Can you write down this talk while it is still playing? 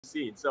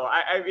seen. So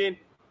I mean,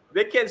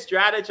 they can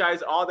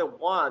strategize all they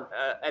want.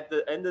 At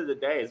the end of the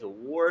day, the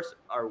wars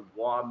are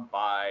won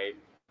by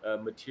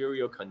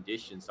material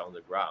conditions on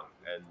the ground,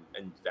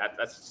 and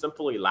that's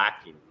simply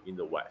lacking in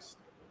the West.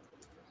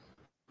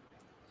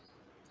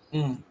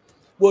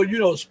 Well, you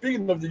know,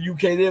 speaking of the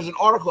UK, there's an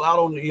article out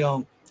on the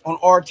on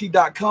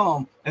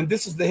RT.com, and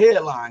this is the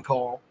headline,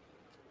 Carl.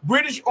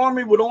 British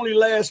Army would only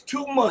last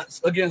 2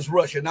 months against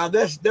Russia. Now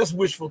that's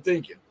wishful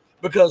thinking,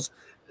 because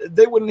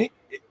they wouldn't.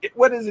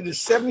 What is it?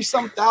 It's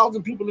 70-some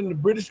thousand people in the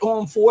British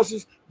Armed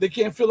Forces. They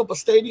can't fill up a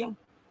stadium,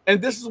 and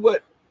this is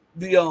what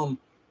the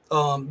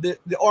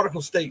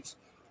article states: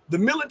 the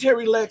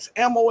military lacks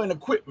ammo and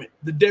equipment.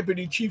 The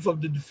deputy chief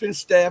of the defense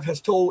staff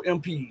has told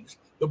MPs.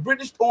 The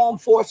British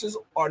Armed Forces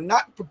are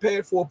not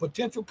prepared for a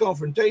potential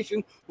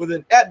confrontation with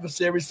an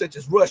adversary such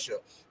as Russia.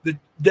 The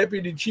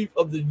deputy chief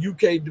of the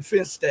UK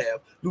Defence Staff,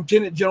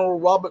 Lieutenant General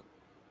Robert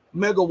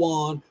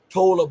Megawan,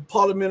 told a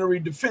parliamentary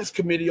defense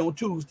committee on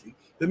Tuesday.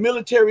 The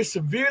military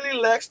severely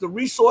lacks the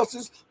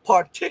resources,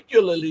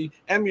 particularly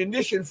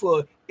ammunition,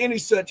 for any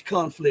such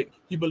conflict,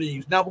 he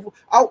believes. Now,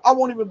 I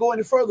won't even go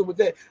any further with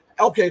that.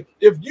 Okay,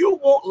 if you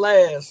won't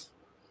last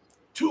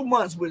 2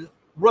 months with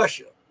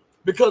Russia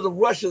because of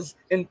Russia's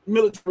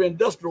military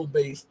industrial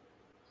base,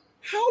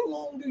 how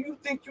long do you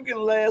think you can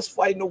last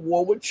fighting a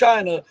war with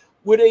China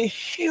with a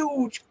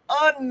huge,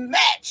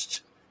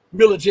 unmatched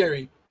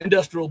military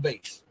industrial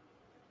base?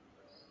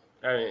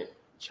 I mean,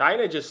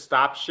 China just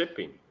stopped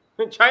shipping.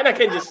 China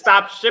can just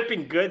stop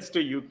shipping goods to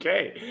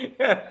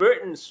UK.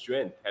 Britain's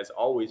strength has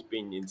always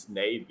been its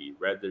navy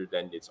rather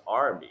than its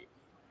army.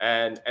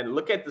 And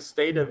look at the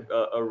state of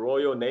a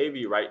Royal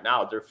Navy right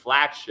now. Their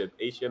flagship,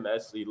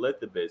 HMS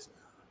Elizabeth,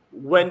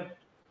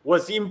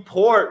 was in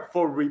port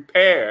for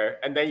repair,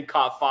 and then it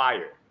caught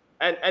fire.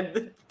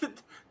 And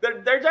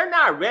they're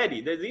not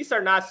ready. These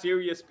are not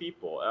serious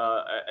people.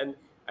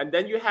 And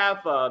then you have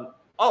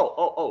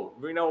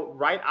you know,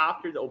 right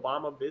after the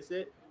Obama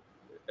visit,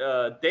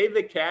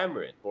 David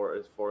Cameron, or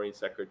as foreign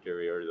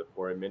secretary or the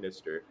foreign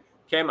minister,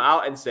 came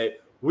out and said,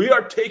 "We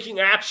are taking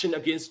action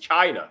against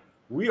China.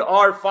 We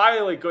are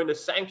finally going to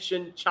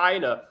sanction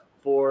China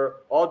for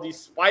all these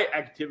spy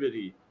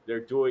activity they're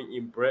doing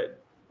in Britain."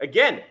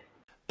 Again,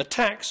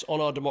 attacks on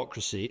our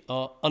democracy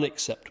are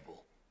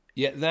unacceptable.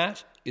 Yet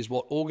that is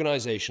what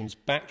organizations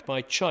backed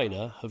by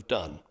China have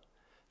done.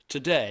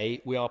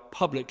 Today, we are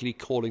publicly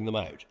calling them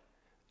out,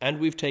 and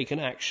we've taken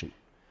action.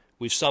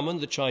 We've summoned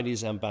the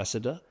Chinese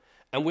ambassador,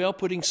 and we are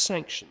putting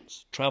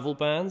sanctions, travel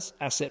bans,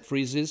 asset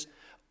freezes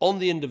on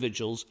the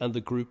individuals and the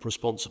group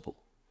responsible.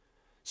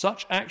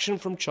 Such action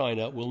from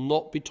China will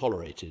not be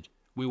tolerated.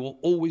 We will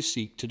always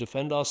seek to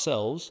defend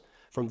ourselves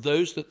from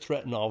those that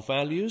threaten our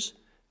values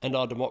and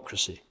our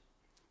democracy.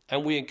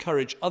 And we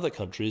encourage other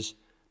countries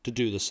to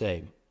do the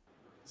same.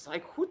 It's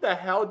like, who the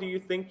hell do you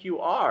think you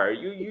are?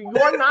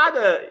 You're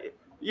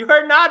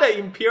not an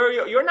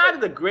imperial. You're not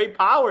the great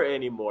power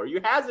anymore.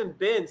 You hasn't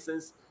been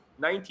since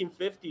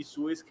 1950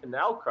 Suez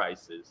Canal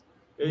crisis.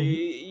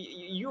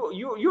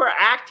 You are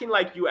acting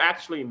like you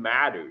actually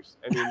matters.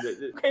 I mean,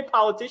 the okay,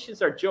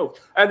 politicians are jokes,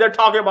 and they're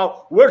talking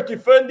about we're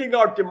defending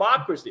our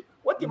democracy.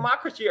 What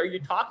democracy are you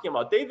talking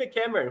about? David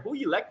Cameron, who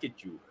elected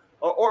you,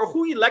 or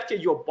who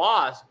elected your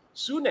boss,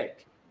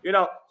 Sunak? You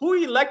know, who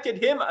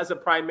elected him as a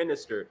prime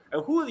minister,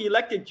 and who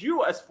elected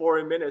you as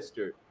foreign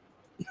minister?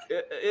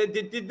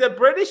 Did the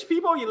British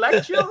people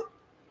elect you?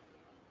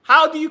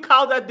 How do you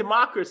call that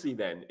democracy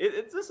then?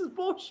 This is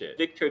bullshit.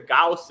 Victor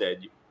Gao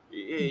said,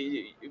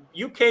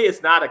 UK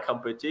is not a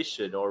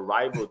competition or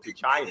rival to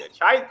China.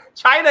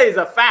 China is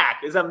a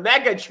fact. It's a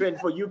mega trend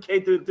for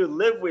UK to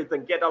live with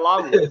and get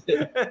along with.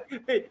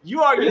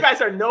 You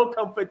guys are no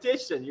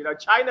competition. You know,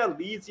 China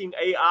leads in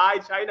AI.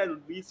 China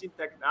leads in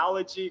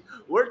technology.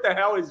 Where the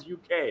hell is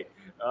UK?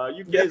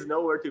 UK is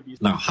nowhere to be.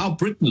 Now, how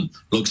Britain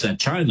looks at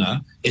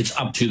China, it's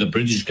up to the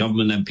British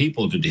government and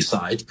people to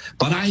decide.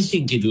 But I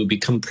think it will be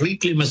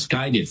completely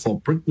misguided for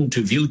Britain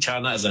to view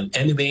China as an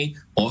enemy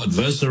or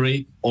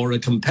adversary or a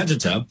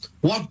competitor.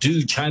 What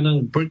do China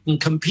and Britain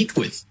compete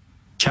with?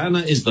 China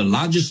is the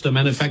largest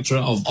manufacturer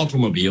of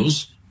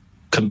automobiles.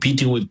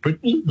 Competing with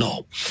Britain?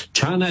 No.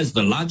 China is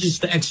the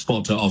largest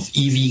exporter of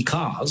EV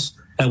cars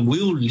and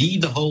will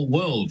lead the whole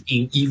world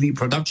in EV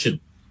production.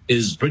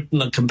 Is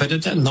Britain a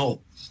competitor? No.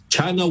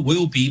 China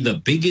will be the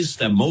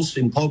biggest and most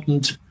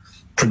important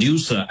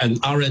producer and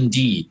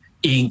R&D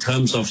in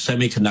terms of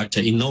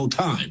semiconductor in no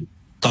time.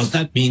 Does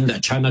that mean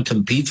that China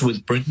competes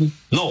with Britain?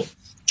 No.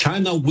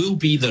 China will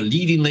be the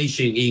leading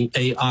nation in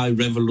AI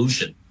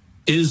revolution.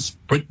 Is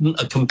Britain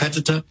a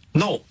competitor?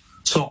 No.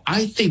 So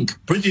I think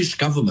British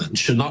government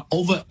should not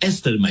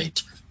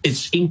overestimate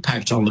its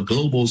impact on the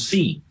global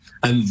scene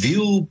and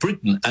view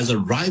Britain as a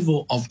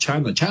rival of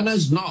China. China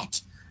is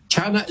not.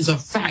 China is a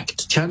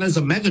fact. China is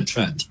a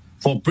megatrend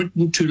for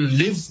Britain to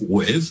live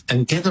with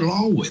and get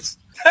along with.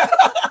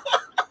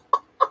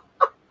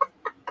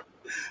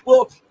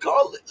 Well,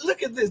 Carl,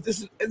 look at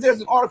this. There's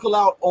an article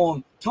out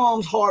on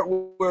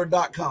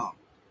tomshardware.com.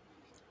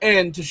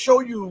 And to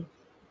show you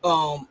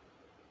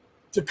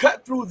to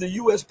cut through the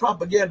U.S.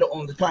 propaganda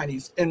on the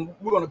Chinese, and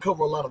we're going to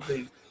cover a lot of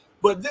things.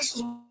 But this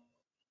is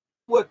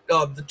what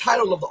the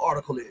title of the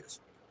article is.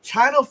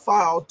 China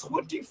filed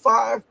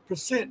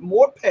 25%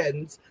 more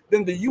patents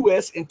than the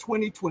U.S. in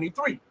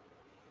 2023.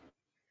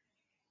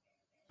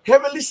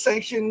 Heavily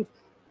sanctioned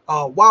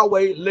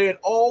Huawei led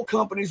all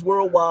companies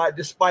worldwide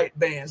despite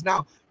bans.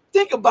 Now,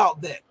 think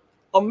about that.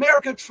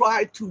 America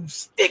tried to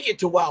stick it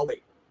to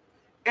Huawei,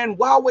 and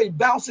Huawei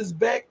bounces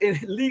back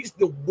and leads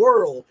the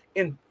world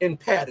in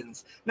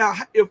patents. Now,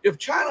 if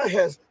China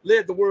has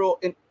led the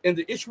world in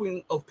the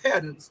issuing of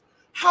patents,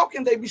 how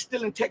can they be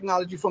stealing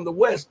technology from the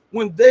West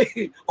when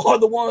they are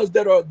the ones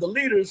that are the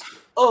leaders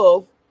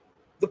of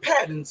the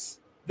patents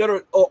that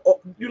are,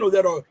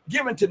 that are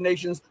given to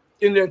nations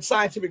in their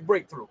scientific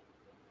breakthrough?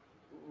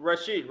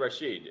 Rashid,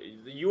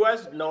 the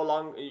U.S.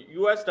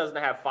 doesn't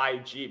have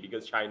 5G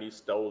because Chinese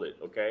stole it.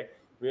 Okay,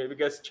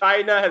 because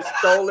China has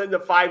stolen the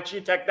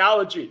 5G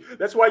technology.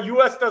 That's why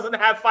U.S. doesn't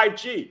have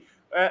 5G.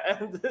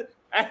 And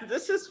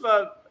this is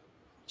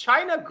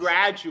China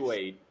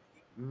graduate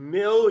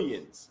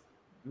millions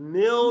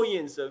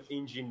of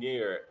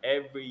engineers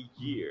every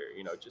year.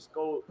 Just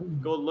go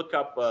look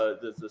up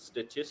the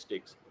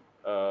statistics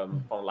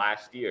from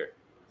last year.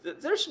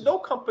 There's no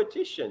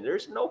competition.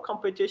 There's no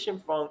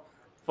competition from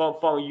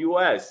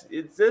U.S.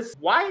 It's this.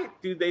 Why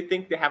do they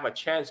think they have a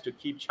chance to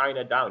keep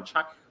China down?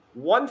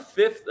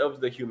 1/5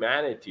 of the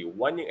humanity,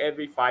 1 in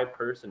every 5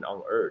 person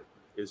on Earth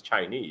is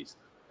Chinese.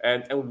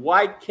 And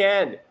why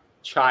can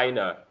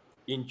China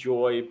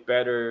enjoy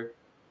better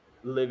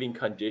living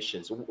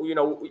conditions?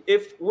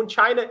 When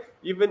China,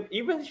 even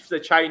if the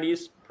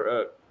Chinese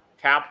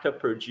capita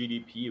per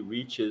GDP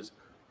reaches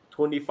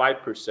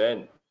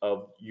 25%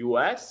 of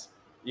US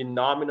in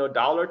nominal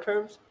dollar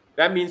terms,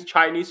 that means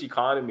Chinese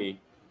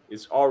economy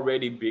is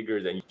already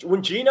bigger than.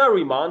 When Gina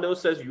Raimondo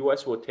says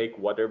US will take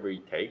whatever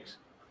it takes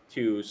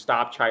to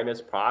stop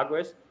China's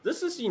progress,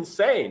 this is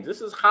insane.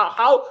 This is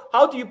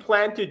how do you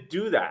plan to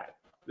do that?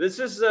 This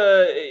is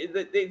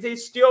they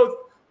still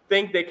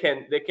think they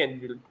can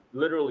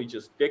literally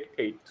just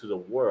dictate to the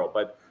world,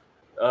 but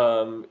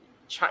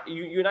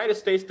United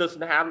States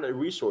doesn't have the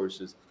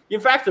resources. In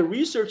fact, the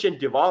research and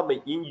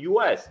development in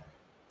U.S.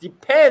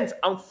 depends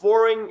on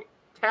foreign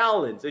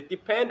talents. It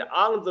depends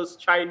on those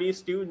Chinese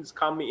students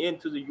coming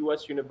into the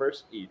U.S.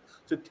 university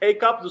to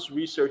take up this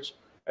research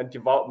and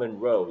development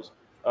roles.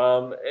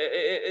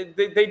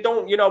 They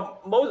don't,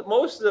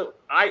 most of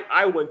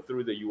I went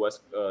through the U.S.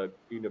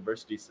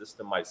 University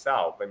system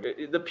myself, and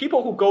the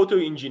people who go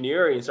to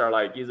engineering are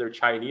like either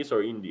Chinese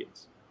or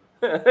Indians,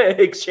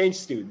 exchange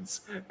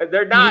students.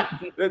 They're not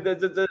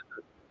the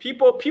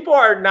people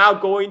are now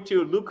going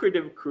to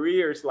lucrative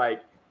careers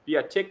like be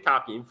a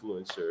TikTok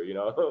influencer,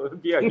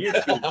 be a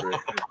YouTuber.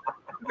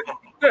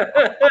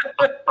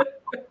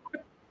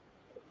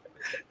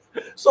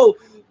 So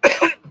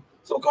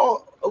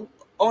Carl,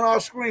 on our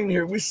screen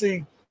here, we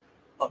see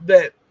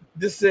that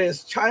this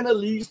says China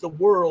leads the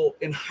world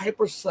in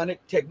hypersonic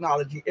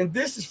technology. And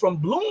this is from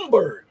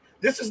Bloomberg.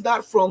 This is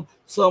not from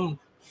some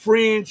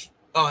fringe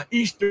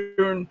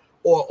Eastern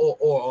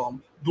or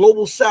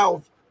Global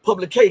South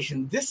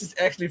publication. This is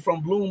actually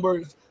from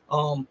Bloomberg's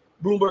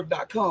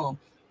Bloomberg.com.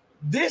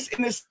 This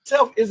in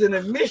itself is an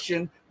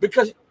admission,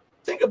 because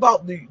think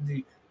about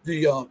the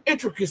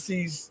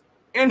intricacies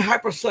in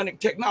hypersonic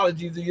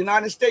technology. The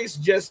United States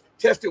just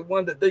tested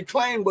one that they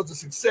claimed was a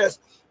success,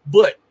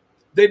 but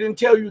they didn't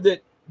tell you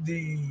that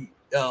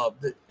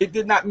it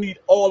did not meet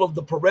all of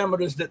the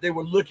parameters that they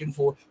were looking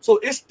for. So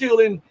it's still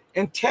in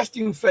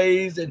testing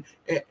phase,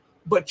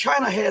 but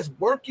China has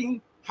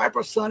working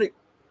hypersonic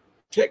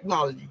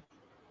technology.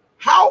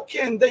 How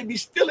can they be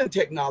still in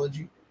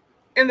technology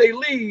and they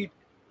lead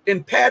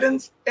in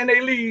patents and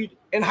they lead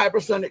in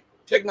hypersonic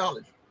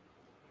technology?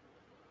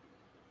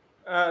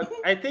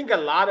 I think a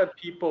lot of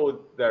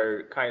people,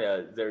 their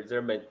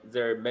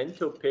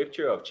mental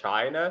picture of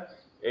China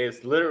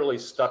is literally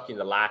stuck in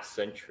the last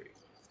century.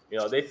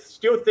 They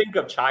still think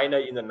of China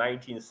in the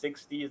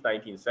 1960s,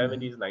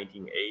 1970s,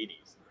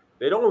 1980s.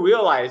 They don't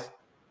realize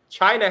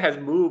China has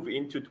moved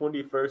into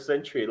 21st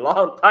century a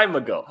long time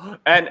ago.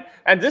 And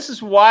this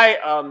is why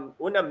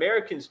when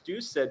Americans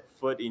do set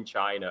foot in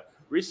China,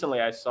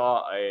 recently I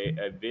saw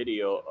a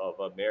video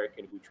of an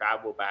American who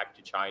traveled back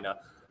to China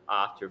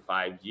after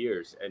 5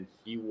 years, and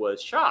he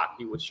was shocked.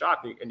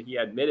 And he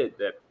admitted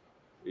that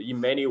in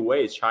many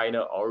ways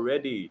China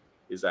already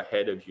is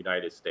ahead of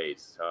United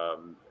States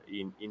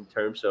in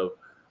terms of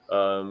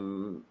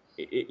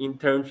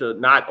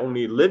not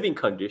only living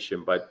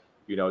condition, but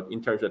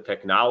in terms of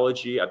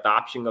technology,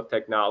 adoption of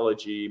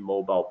technology,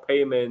 mobile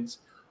payments,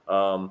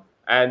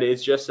 and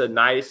it's just a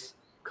nice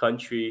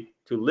country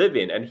to live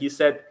in. And he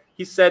said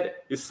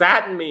it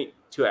saddened me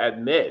to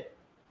admit,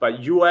 but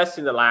U.S.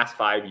 in the last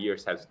 5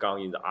 years has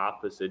gone in the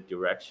opposite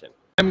direction.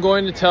 I'm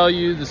going to tell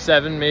you the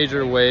 7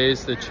 major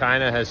ways that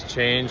China has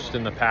changed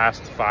in the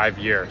past 5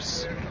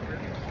 years.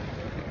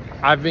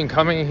 I've been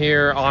coming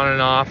here on and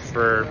off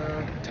for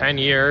 10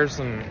 years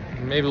and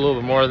maybe a little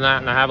bit more than that,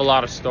 and I have a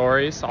lot of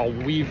stories. I'll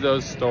weave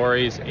those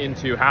stories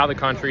into how the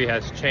country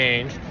has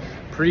changed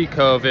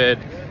pre-COVID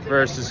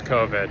versus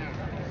COVID.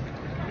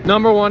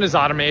 Number one is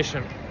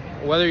automation.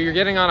 Whether you're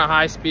getting on a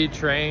high-speed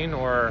train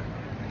or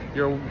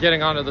you're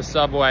getting onto the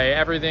subway,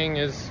 everything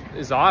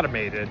is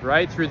automated,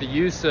 right? Through the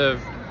use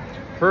of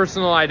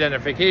personal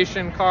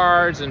identification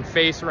cards and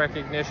face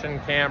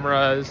recognition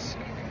cameras.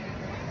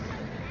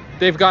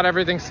 They've got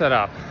everything set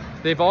up.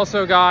 They've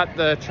also got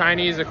the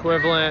Chinese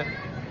equivalent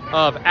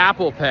of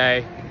Apple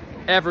Pay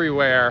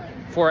everywhere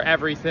for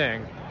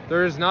everything.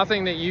 There is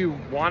nothing that you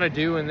want to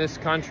do in this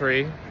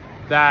country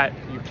that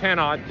you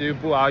cannot do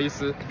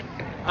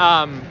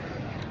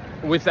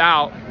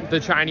without the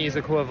Chinese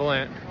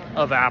equivalent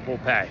of Apple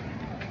Pay.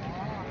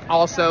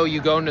 Also, you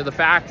go into the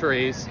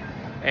factories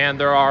and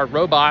there are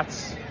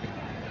robots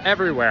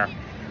everywhere.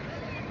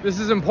 This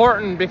is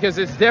important because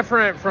it's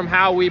different from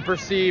how we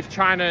perceive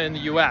China in the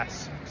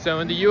US. So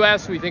in the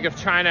US, we think of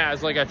China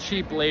as like a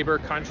cheap labor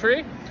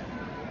country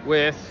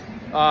with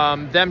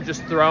them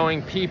just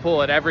throwing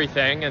people at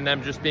everything and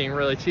them just being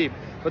really cheap.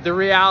 But the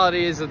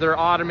reality is that they're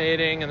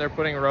automating and they're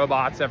putting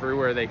robots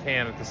everywhere they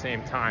can at the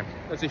same time.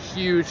 That's a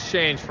huge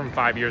change from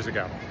 5 years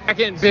ago.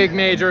 Second big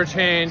major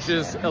change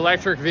is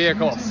electric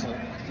vehicles.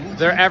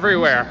 They're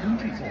everywhere,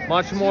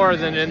 much more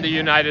than in the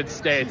United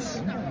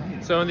States.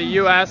 So in the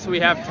US,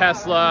 we have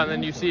Tesla, and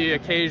then you see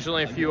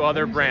occasionally a few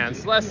other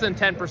brands. Less than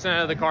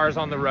 10% of the cars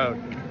on the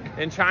road.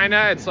 In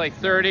China, it's like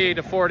 30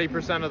 to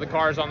 40% of the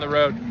cars on the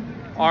road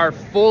are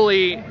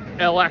fully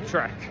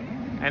electric.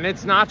 And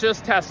it's not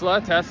just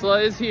Tesla.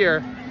 Tesla is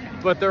here,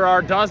 but there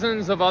are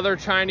dozens of other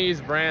Chinese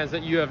brands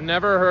that you have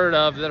never heard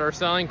of that are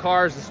selling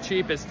cars as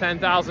cheap as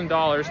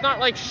 $10,000. Not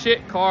like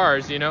shit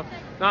cars, you know,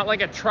 not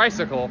like a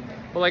tricycle,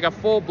 but like a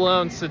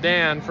full-blown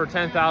sedan for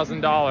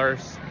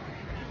 $10,000.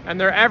 And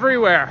they're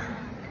everywhere.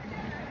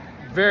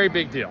 Very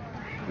big deal.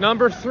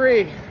 Number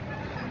three,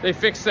 they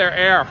fix their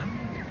air.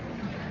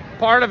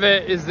 Part of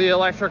it is the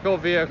electric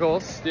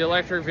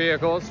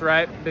vehicles,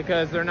 right?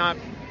 Because they're not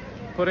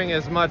putting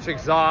as much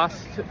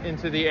exhaust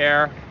into the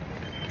air,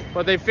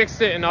 but they fixed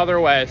it in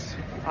other ways.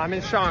 I'm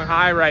in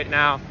Shanghai right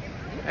now,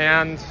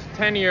 and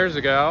 10 years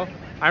ago,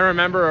 I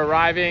remember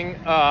arriving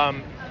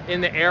in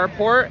the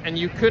airport, and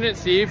you couldn't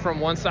see from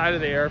one side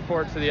of the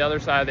airport to the other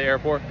side of the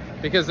airport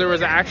because there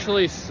was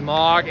actually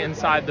smog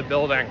inside the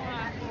building.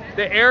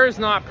 The air is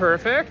not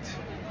perfect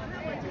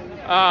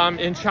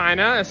in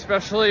China,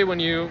 especially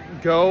when you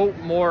go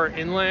more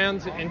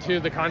inland into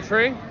the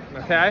country,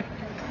 okay?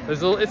 It's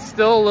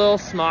still a little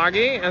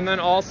smoggy, and then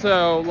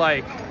also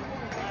like,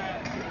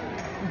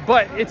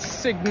 but it's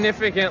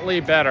significantly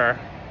better.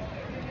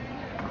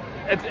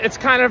 It's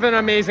kind of an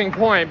amazing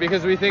point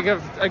because we think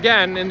of,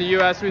 again, in the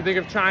US, we think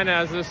of China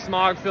as a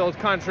smog-filled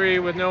country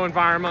with no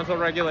environmental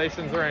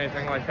regulations or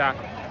anything like that.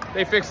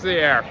 They fix the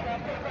air.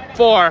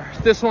 4,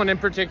 this one in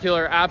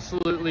particular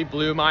absolutely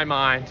blew my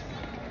mind.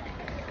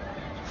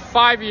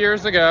 5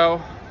 years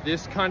ago,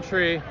 this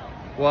country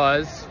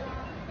was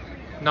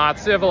not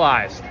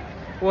civilized.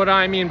 What do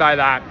I mean by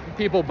that?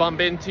 People bump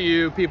into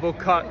you, people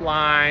cut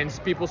lines,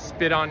 people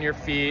spit on your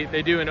feet,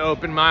 they do an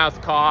open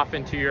mouth cough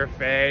into your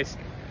face,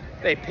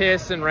 they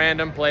piss in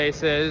random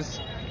places,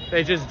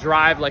 they just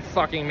drive like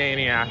fucking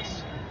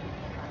maniacs.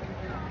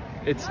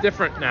 It's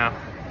different now.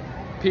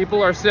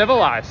 People are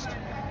civilized.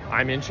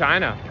 I'm in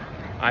China.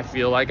 I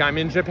feel like I'm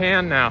in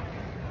Japan now.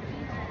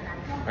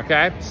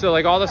 Okay, so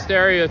like all the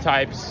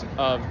stereotypes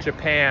of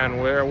Japan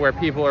where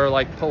people are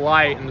like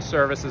polite and the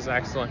service is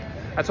excellent.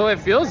 That's what it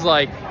feels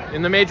like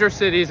in the major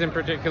cities, in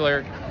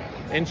particular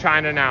in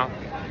China now.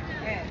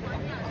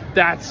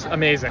 That's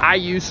amazing. I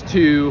used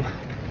to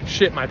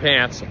shit my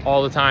pants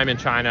all the time in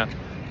China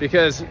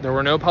because there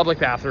were no public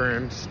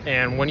bathrooms,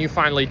 and when you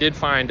finally did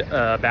find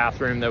a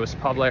bathroom that was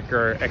public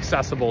or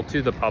accessible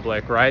to the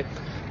public, right,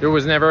 there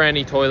was never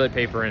any toilet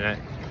paper in it.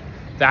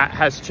 That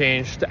has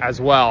changed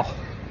as well.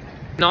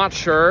 Not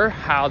sure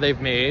how they've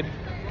made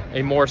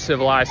a more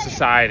civilized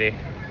society.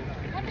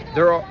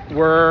 There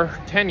were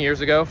 10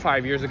 years ago,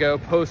 5 years ago,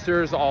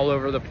 posters all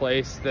over the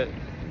place that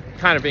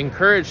kind of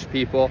encouraged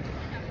people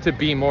to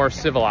be more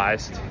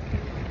civilized,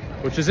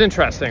 which is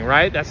interesting,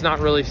 right? That's not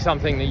really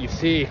something that you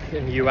see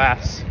in the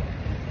US.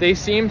 They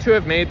seem to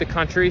have made the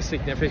country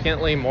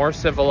significantly more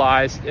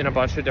civilized in a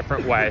bunch of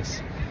different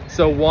ways.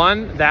 So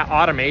one, that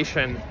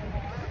automation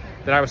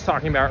that I was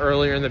talking about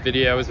earlier in the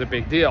video is a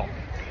big deal.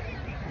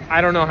 I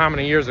don't know how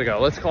many years ago,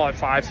 let's call it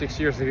 5, 6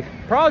 years ago,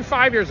 probably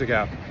 5 years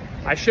ago,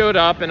 I showed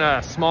up in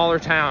a smaller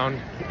town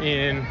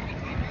in,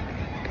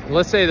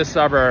 let's say, the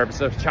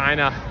suburbs of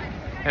China,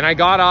 and I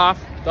got off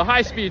the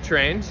high-speed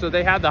train, so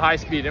they had the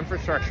high-speed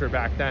infrastructure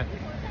back then,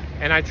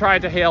 and I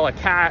tried to hail a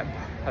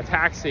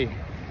taxi,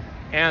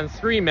 and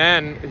 3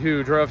 men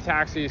who drove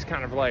taxis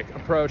kind of like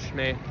approached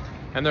me,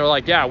 and they're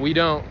like, yeah, we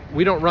don't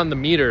run the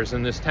meters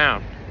in this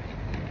town.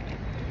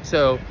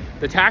 So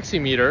the taxi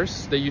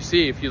meters that you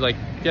see if you like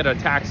get a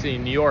taxi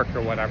in New York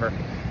or whatever,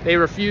 they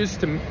refuse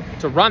to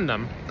run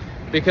them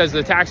because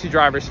the taxi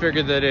drivers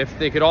figured that if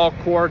they could all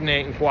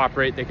coordinate and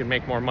cooperate, they could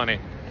make more money.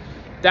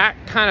 That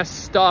kind of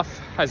stuff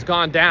has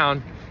gone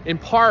down in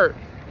part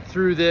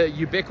through the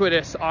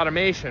ubiquitous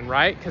automation,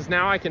 right? Because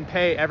now I can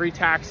pay every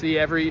taxi,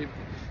 every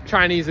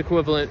Chinese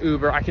equivalent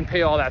Uber. I can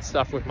pay all that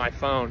stuff with my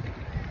phone.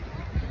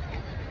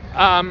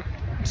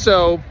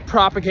 So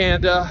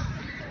propaganda,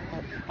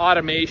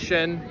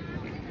 automation,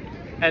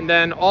 and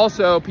then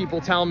also people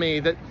tell me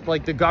that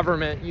like the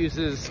government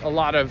uses a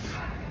lot of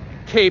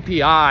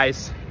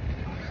KPIs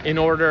in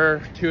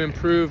order to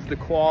improve the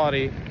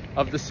quality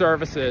of the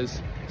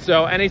services.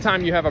 So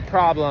anytime you have a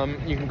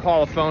problem, you can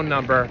call a phone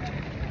number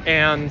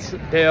and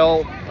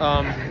they'll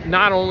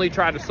not only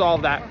try to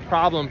solve that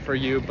problem for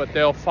you, but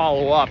they'll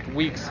follow up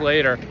weeks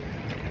later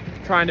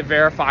trying to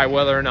verify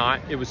whether or not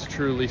it was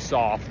truly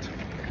solved.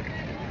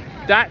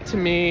 That to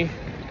me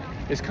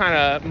is kind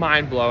of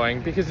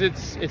mind-blowing, because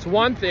it's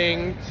one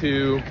thing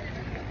to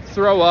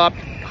throw up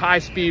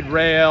high-speed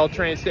rail,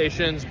 train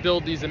stations,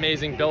 build these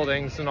amazing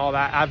buildings and all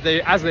that,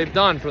 as they've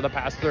done for the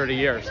past 30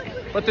 years.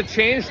 But to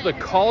change the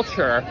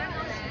culture,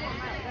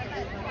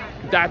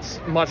 that's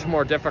much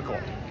more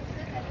difficult.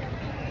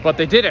 But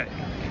they did it.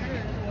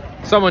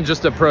 Someone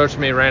just approached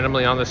me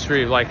randomly on the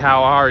street, like,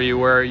 how are you?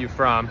 Where are you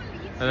from?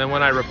 And then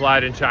when I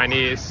replied in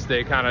Chinese,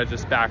 they kind of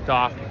just backed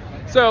off.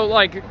 So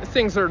like,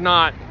 things are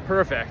not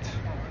perfect.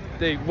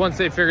 Once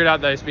they figured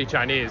out that I speak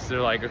Chinese,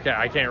 they're like, okay,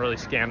 I can't really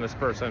scam this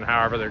person,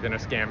 however they're gonna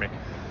scam me.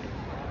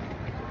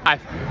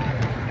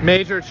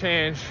 Major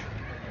change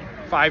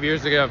 5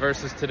 years ago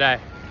versus today.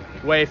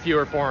 Way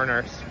fewer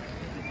foreigners.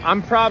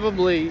 I'm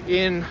probably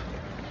in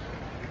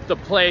the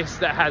place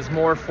that has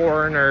more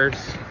foreigners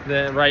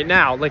than right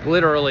now. Like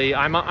literally,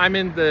 I'm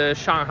in the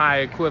Shanghai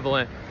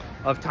equivalent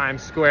of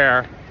Times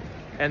Square,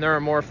 and there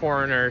are more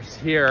foreigners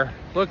here.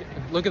 Look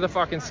at the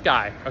fucking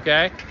sky,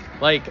 okay?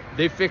 Like,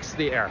 they fixed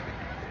the air.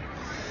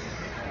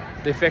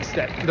 They fixed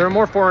it. There are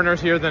more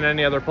foreigners here than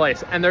any other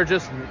place, and there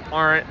just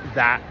aren't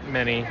that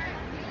many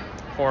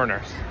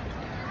foreigners.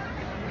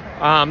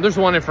 There's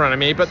one in front of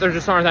me, but there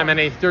just aren't that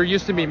many. There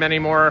used to be many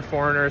more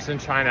foreigners in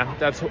China.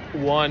 That's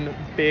one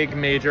big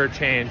major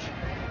change.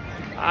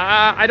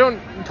 I don't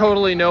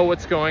totally know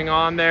what's going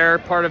on there.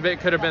 Part of it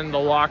could have been the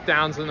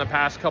lockdowns in the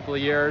past couple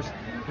of years.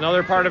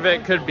 Another part of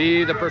it could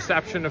be the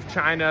perception of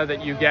China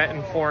that you get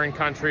in foreign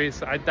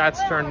countries. That's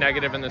turned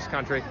negative in this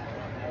country.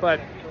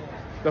 But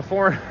the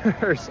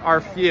foreigners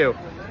are few.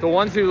 The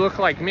ones who look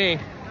like me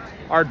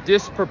are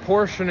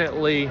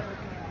disproportionately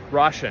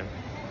Russian.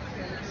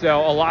 So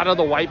a lot of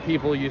the white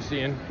people you see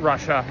in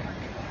Russia,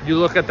 you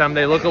look at them,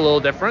 they look a little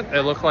different.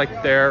 They look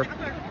like they're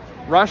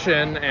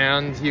Russian,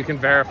 and you can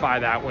verify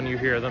that when you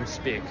hear them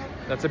speak.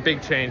 That's a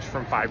big change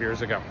from 5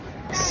 years ago.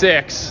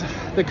 6,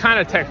 the kind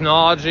of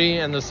technology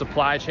and the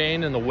supply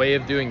chain and the way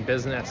of doing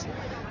business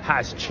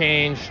has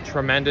changed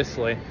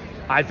tremendously.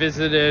 I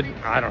visited,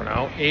 I don't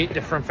know, 8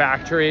 different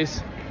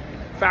factories.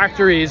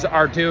 Factories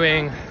are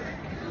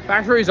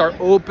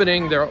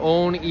opening their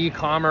own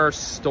e-commerce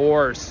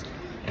stores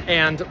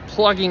and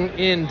plugging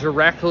in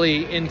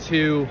directly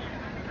into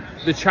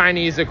the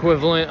Chinese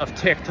equivalent of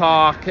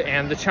TikTok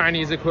and the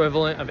Chinese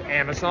equivalent of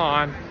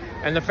Amazon.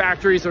 And the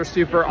factories are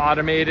super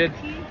automated.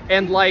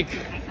 And like,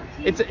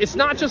 it's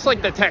not just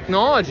like the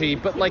technology,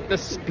 but like the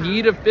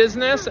speed of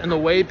business and the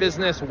way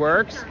business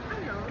works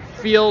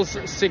feels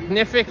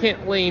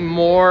significantly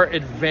more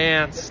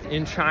advanced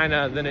in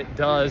China than it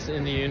does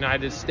in the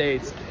United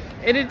States.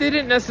 And it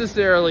didn't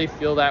necessarily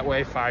feel that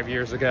way 5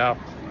 years ago.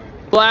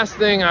 Last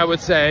thing I would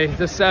say,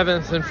 the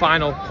 7th and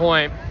final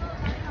point,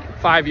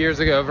 5 years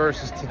ago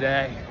versus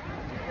today,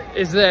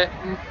 is that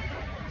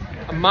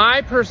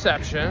my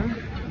perception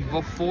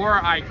before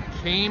I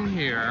came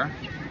here,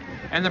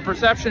 and the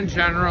perception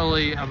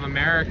generally of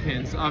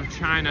Americans of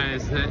China,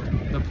 is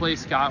that the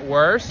place got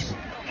worse,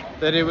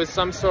 that it was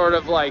some sort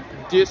of like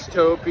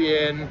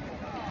dystopian,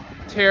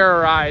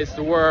 terrorized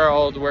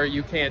world where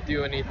you can't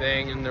do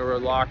anything and there were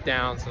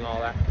lockdowns and all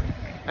that.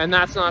 And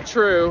that's not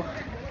true.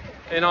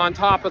 And on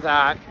top of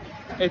that,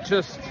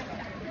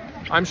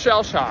 I'm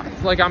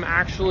shell-shocked. Like, I'm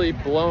actually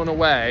blown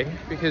away,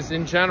 because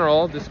in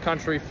general, this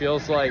country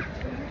feels like,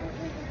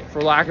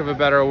 for lack of a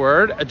better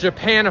word, a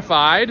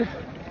Japanified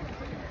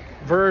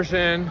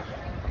version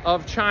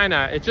of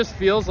China. It just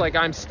feels like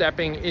I'm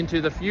stepping into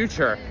the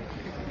future.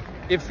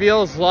 It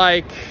feels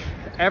like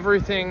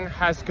everything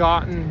has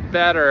gotten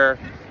better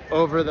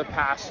over the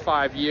past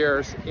 5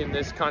 years in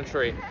this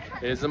country.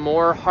 It is a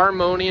more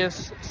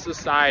harmonious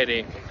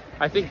society.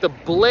 I think the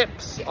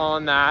blips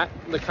on that,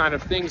 the kind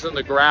of things on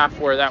the graph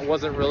where that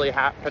wasn't really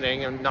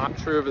happening and not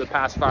true over the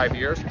past 5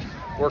 years,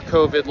 were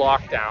COVID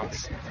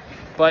lockdowns.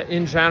 But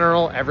in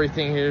general,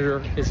 everything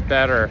here is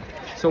better.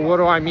 So what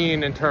do I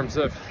mean in terms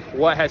of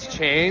what has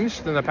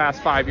changed in the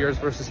past 5 years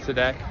versus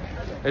today?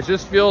 It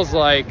just feels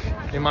like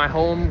in my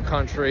home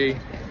country,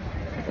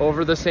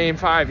 over the same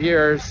 5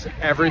 years,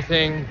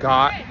 everything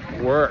got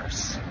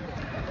worse.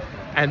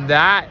 And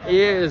that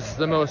is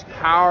the most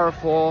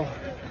powerful,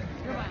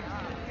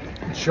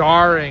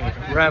 jarring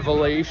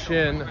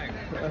revelation.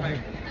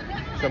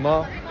 什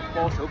么？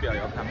包手表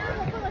要看吗？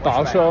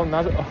保手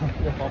拿着，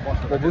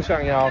我不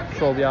想要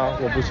手表，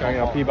我不想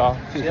要皮包，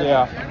谢谢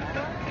啊。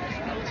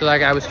So that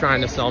guy was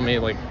trying to sell me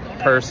like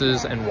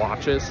purses and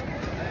watches.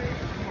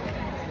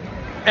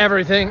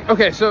 Everything.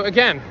 Okay, so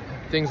again,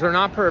 Things are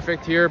not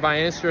perfect here by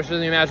any stretch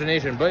of the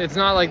imagination, but it's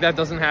not like that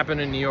doesn't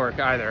happen in New York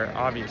either,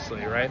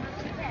 obviously, right?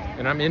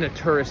 And I'm in a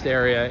tourist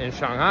area in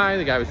Shanghai.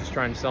 The guy was just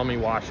trying to sell me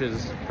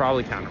watches,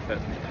 probably counterfeit.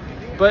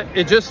 But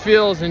it just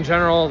feels in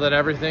general that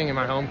everything in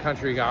my home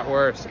country got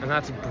worse, and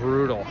that's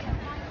brutal.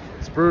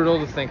 It's brutal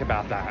to think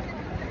about that.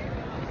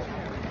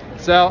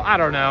 So, I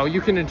don't know. You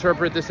can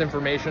interpret this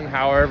information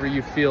however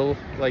you feel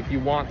like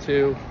you want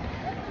to,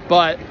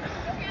 but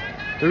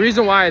the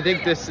reason why I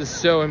think this is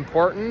so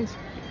important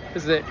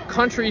is that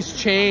countries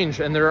change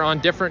and they're on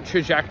different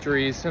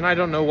trajectories, and I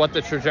don't know what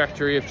the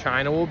trajectory of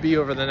China will be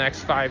over the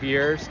next 5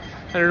 years.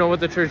 I don't know what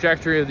the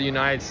trajectory of the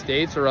United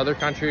States or other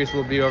countries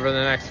will be over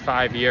the next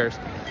 5 years.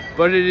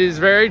 But it is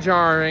very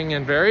jarring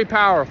and very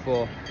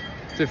powerful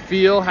to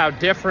feel how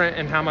different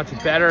and how much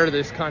better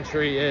this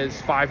country is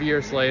 5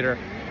 years later,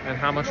 and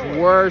how much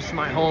worse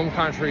my home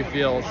country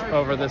feels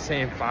over the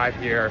same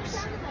 5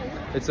 years.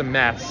 It's a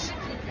mess.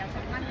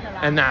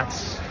 And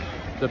that's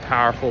the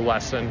powerful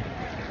lesson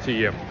to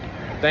you.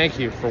 Thank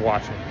you for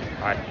watching.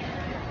 Bye.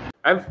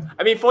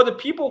 I mean, for the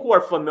people who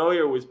are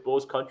familiar with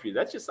both countries,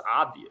 that's just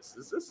obvious.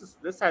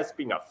 This has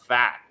been a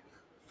fact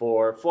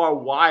for a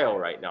while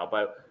right now.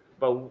 But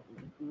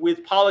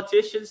with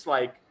politicians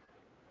like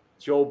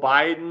Joe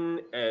Biden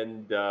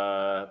and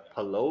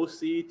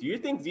Pelosi, do you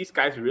think these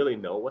guys really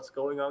know what's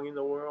going on in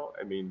the world?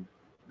 I mean,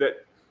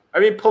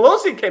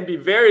 Pelosi can be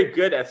very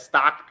good at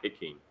stock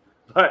picking,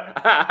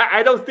 but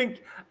I don't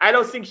think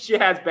she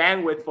has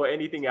bandwidth for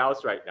anything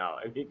else right now.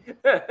 I mean,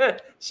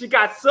 she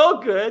got so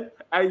good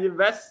at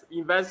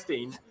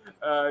investing,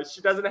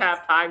 she doesn't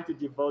have time to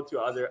devote to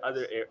other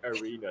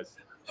arenas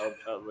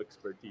of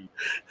expertise.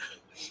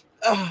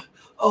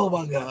 Oh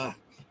my God.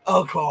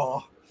 Oh,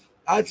 Carl.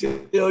 I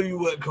tell you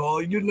what,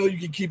 Carl, you know you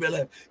can keep it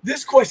left.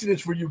 This question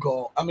is for you,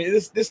 Carl. I mean,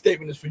 this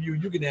statement is for you.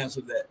 You can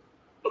answer that.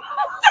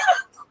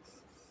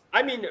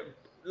 I mean,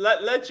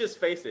 let's just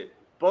face it.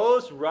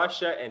 Both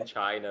Russia and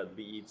China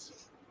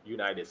leads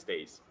United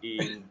States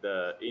in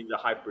the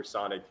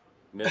hypersonic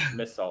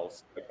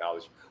missiles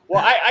technology.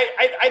 Well,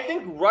 I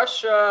think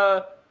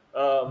Russia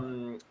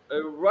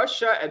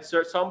at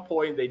some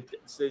point they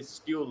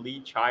still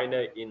lead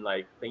China in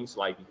like things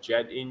like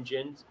jet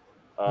engines,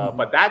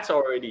 but that's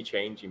already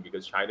changing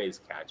because China is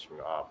catching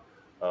up.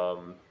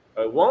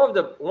 One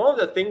of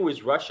the things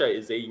with Russia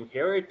is they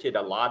inherited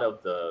a lot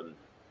of the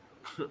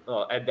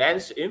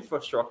advanced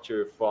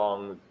infrastructure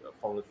from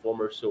the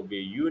former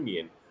Soviet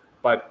Union,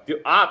 but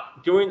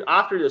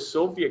after the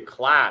Soviet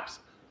collapse,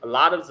 a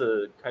lot of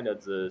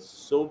the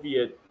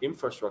Soviet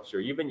infrastructure,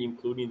 even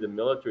including the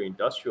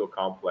military-industrial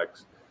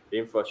complex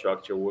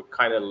infrastructure, were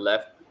kind of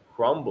left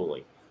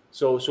crumbling.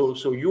 So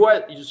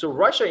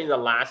Russia in the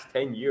last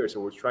 10 years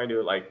was trying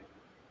to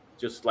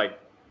just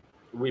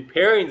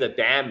repairing the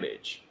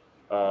damage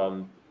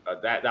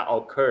that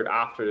occurred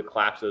after the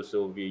collapse of the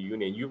Soviet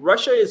Union.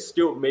 Russia is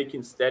still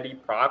making steady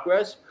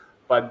progress,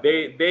 but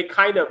they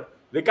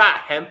got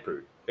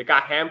hampered. They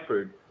got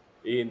hampered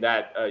in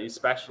that,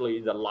 especially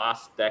in the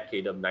last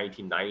decade of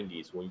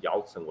 1990s when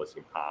Yeltsin was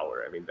in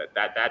power. I mean,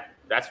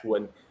 that's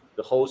when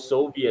the whole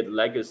Soviet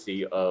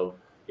legacy of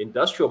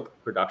industrial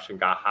production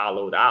got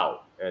hollowed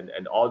out,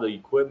 and all the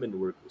equipment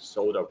were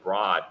sold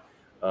abroad.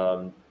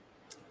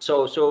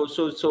 So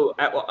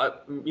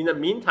in the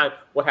meantime,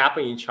 what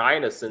happened in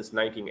China since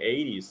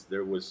 1980s,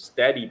 there was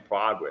steady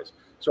progress.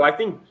 So I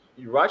think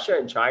Russia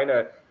and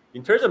China,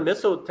 in terms of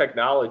missile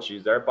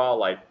technologies, they're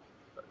about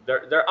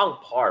they're on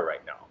par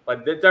right now.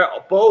 But they're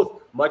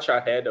both much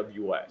ahead of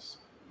U.S.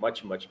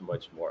 Much more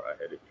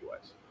ahead of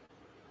U.S.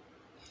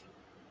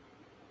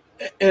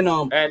 And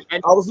I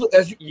was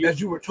as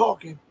you were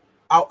talking,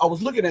 I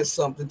was looking at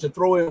something to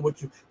throw in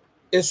with you.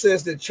 It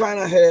says that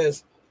China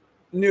has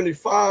nearly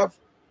 5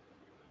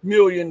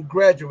 million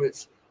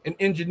graduates in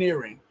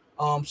engineering,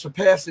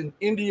 surpassing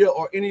India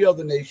or any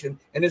other nation.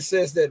 And it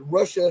says that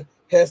Russia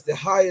has the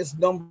highest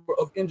number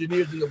of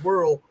engineers in the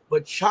world,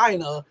 but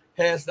China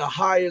has the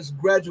highest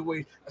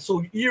graduate.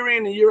 So year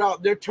in and year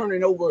out, they're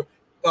turning over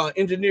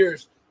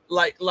engineers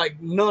like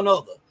none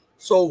other.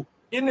 So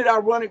isn't it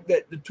ironic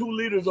that the two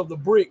leaders of the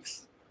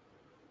BRICS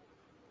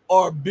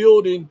are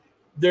building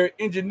their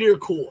engineer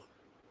corps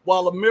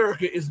while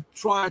America is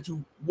trying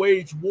to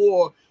wage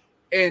war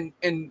and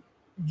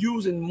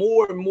using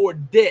more and more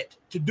debt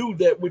to do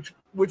that, which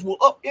will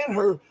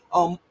upend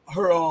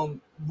her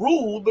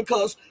rule,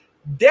 because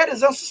debt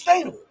is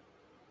unsustainable.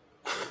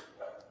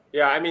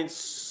 Yeah, I mean,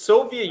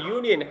 Soviet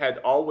Union had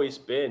always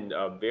been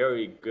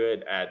very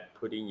good at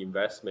putting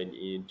investment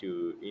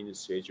into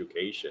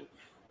education.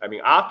 I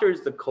mean, after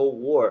the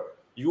Cold War,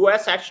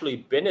 U.S. actually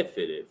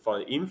benefited from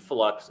the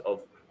influx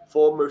of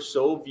former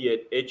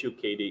Soviet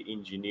educated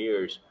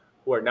engineers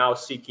who are now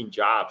seeking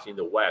jobs in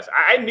the West.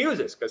 I knew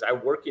this because I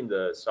work in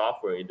the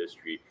software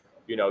industry.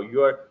 You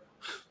know,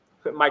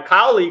 my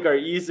colleagues are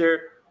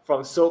either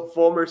from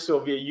former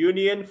Soviet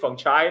Union, from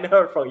China,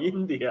 or from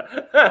India.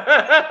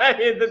 I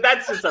mean,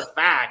 that's just a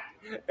fact.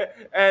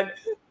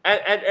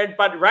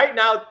 But right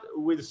now,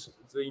 with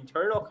the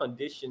internal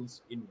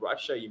conditions in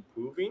Russia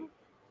improving,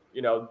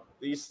 you know,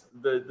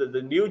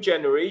 the new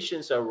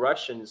generations of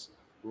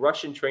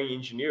Russian trained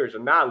engineers are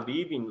not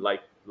leaving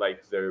like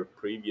their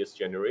previous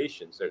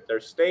generations. They're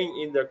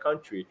staying in their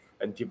country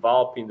and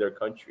developing their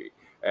country.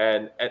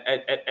 And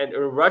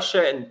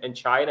Russia and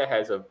China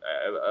has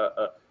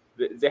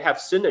they have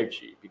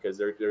synergy because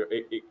their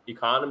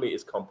economy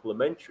is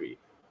complementary.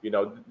 You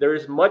know, there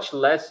is much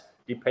less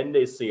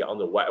dependency on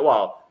the West.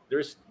 Well,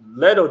 there's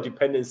little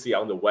dependency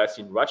on the West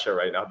in Russia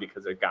right now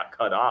because it got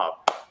cut off.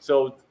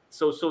 So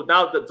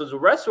now the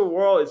rest of the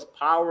world is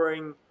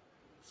powering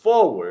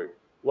forward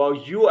while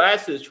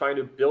US is trying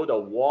to build a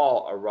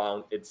wall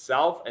around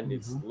itself and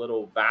its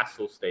little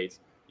vassal states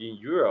in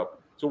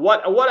Europe. So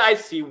what I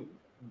see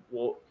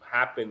will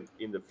happen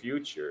in the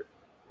future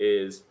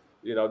is,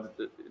 you know,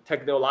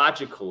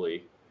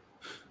 technologically,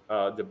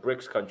 the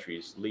BRICS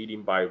countries,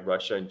 leading by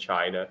Russia and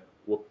China,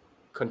 will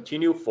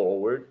continue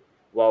forward,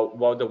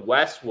 while the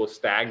West will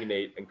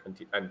stagnate and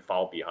continue and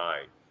fall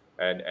behind.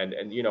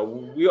 And you know,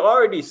 we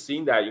already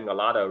seen that in a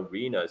lot of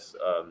arenas.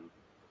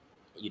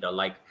 You know,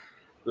 like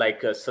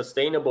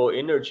sustainable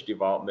energy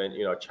development.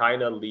 You know,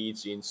 China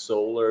leads in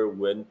solar,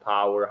 wind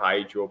power,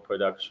 hydro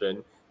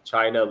production.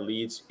 China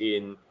leads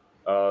in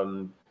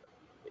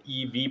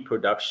EV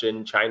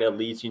production. China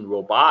leads in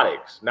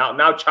robotics.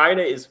 Now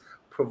China is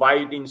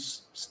providing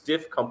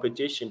stiff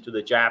competition to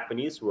the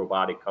Japanese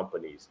robotic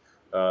companies,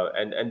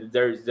 and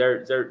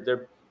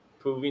they're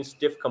proving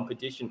stiff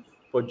competition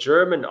for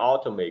German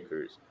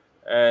automakers.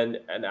 And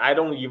I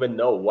don't even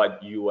know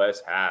what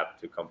US have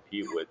to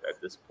compete with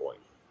at this point.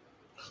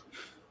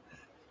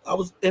 I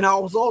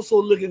was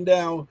also looking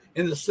down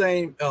in the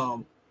same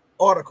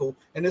article,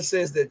 and it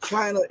says that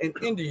China and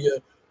India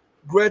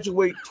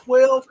graduate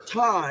 12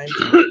 times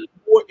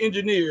more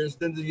engineers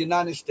than the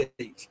United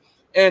States.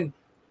 And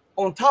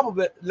on top of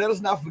it, let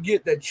us not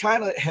forget that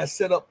China has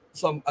set up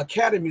some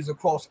academies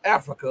across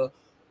Africa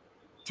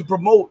to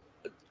promote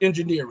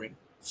engineering.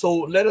 So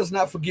let us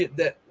not forget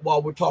that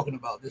while we're talking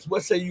about this.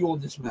 What say you on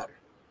this matter?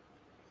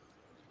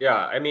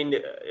 Yeah, I mean,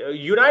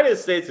 United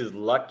States is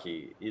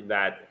lucky in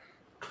that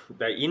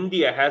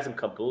India hasn't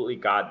completely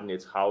gotten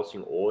its house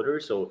in order.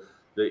 So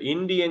the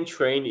Indian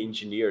trained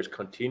engineers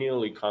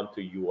continually come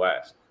to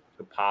US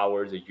to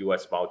power the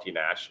US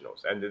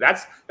multinationals. And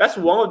that's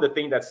one of the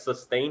things that's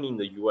sustaining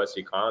the US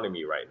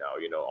economy right now.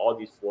 You know, all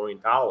these foreign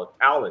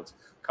talents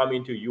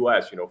coming to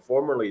US. You know,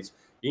 formerly it's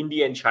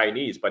Indian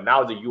Chinese, but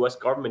now the US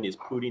government is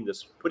putting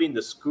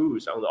the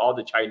screws on all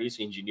the Chinese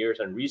engineers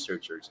and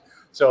researchers.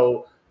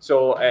 So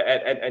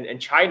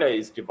China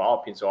is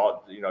developing. So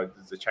all, you know,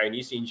 the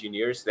Chinese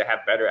engineers, they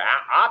have better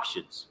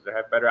options. They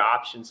have better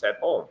options at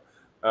home.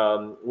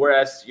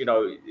 Whereas, you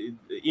know,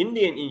 the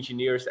Indian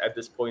engineers at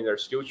this point are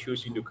still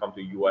choosing to come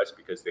to US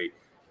because they,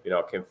 you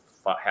know, can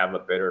have a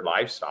better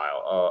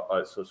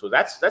lifestyle. So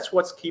that's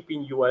what's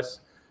keeping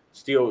US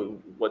still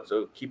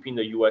keeping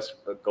the US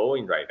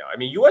going right now. I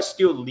mean, US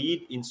still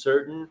lead in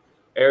certain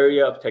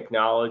area of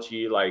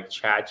technology like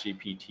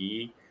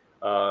ChatGPT,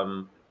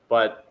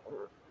 but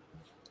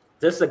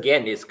this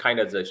again is kind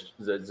of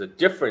the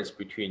difference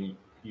between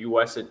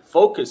U.S. and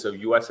focus of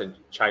U.S. and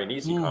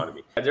Chinese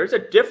economy. And there's a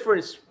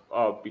difference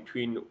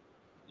between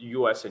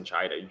U.S. and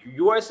China.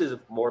 U.S. is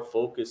more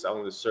focused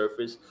on the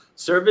service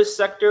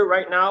sector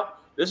right now.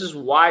 This is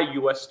why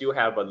U.S. still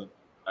have an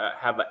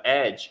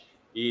edge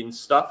in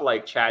stuff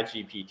like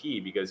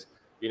ChatGPT, because,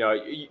 you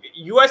know,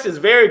 U.S. is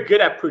very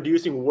good at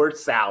producing word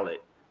salad.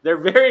 They're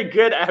very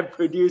good at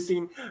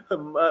producing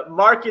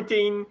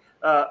marketing,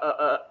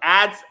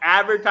 ads,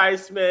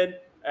 advertisement,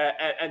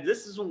 and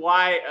this is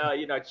why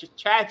you know,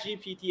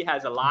 ChatGPT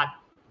has a lot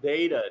of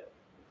data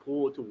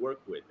pool to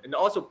work with, and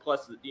also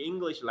plus the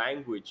English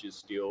language is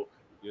still,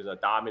 you know,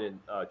 dominant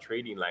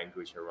trading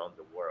language around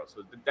the world,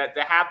 so that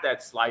they have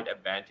that slight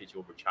advantage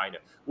over China.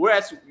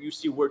 Whereas you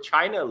see where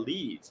China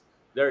leads,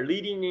 they're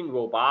leading in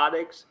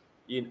robotics,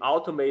 in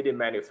automated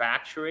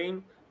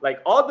manufacturing, like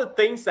all the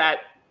things that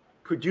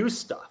produce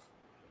stuff,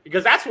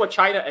 because that's what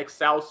China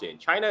excels in.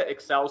 China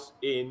excels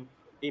in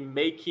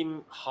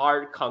making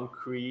hard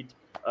concrete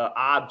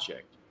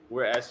object,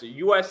 whereas the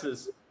U.S.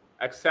 is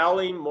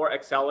more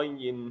excelling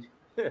in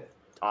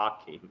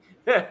talking.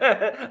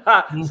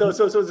 So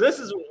this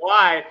is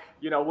why,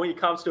 you know, when it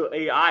comes to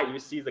AI, you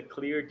see the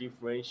clear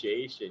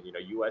differentiation. You know,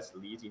 U.S.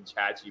 leads in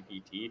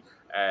ChatGPT,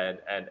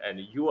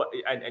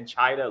 and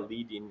China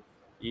leading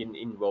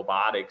in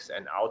robotics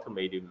and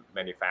automated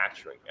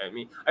manufacturing. I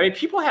mean,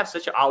 people have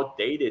such an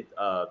outdated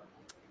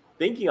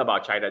thinking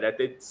about China that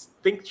they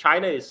think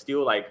China is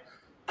still like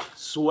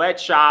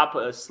sweatshop,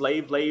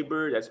 slave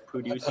labor that's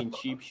producing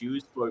cheap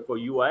shoes for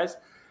U.S.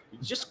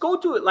 Just go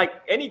to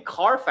like any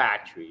car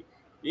factory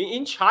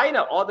in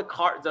China. All the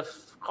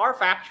car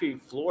factory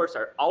floors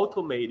are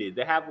automated.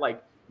 They have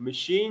like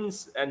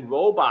machines and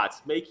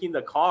robots making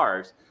the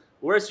cars.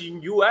 Whereas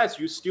in U.S.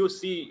 you still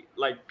see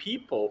like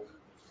people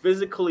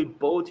physically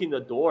bolting the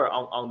door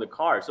on the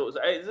car. So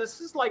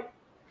this is like,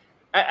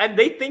 and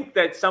they think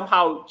that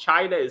somehow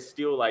China is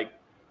still like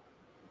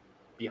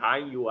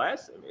behind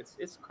U.S. I mean,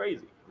 it's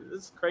crazy.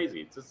 It's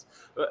crazy. It's just,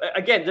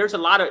 again, there's a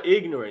lot of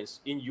ignorance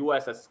in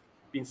U.S.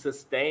 been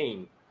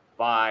sustained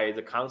by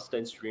the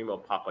constant stream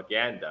of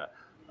propaganda.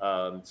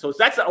 So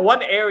that's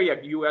one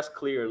area U.S.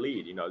 clear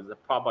lead. You know, the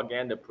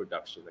propaganda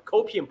production, the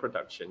copium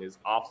production is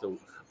off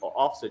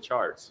the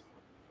charts.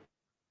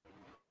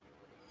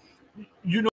 You know.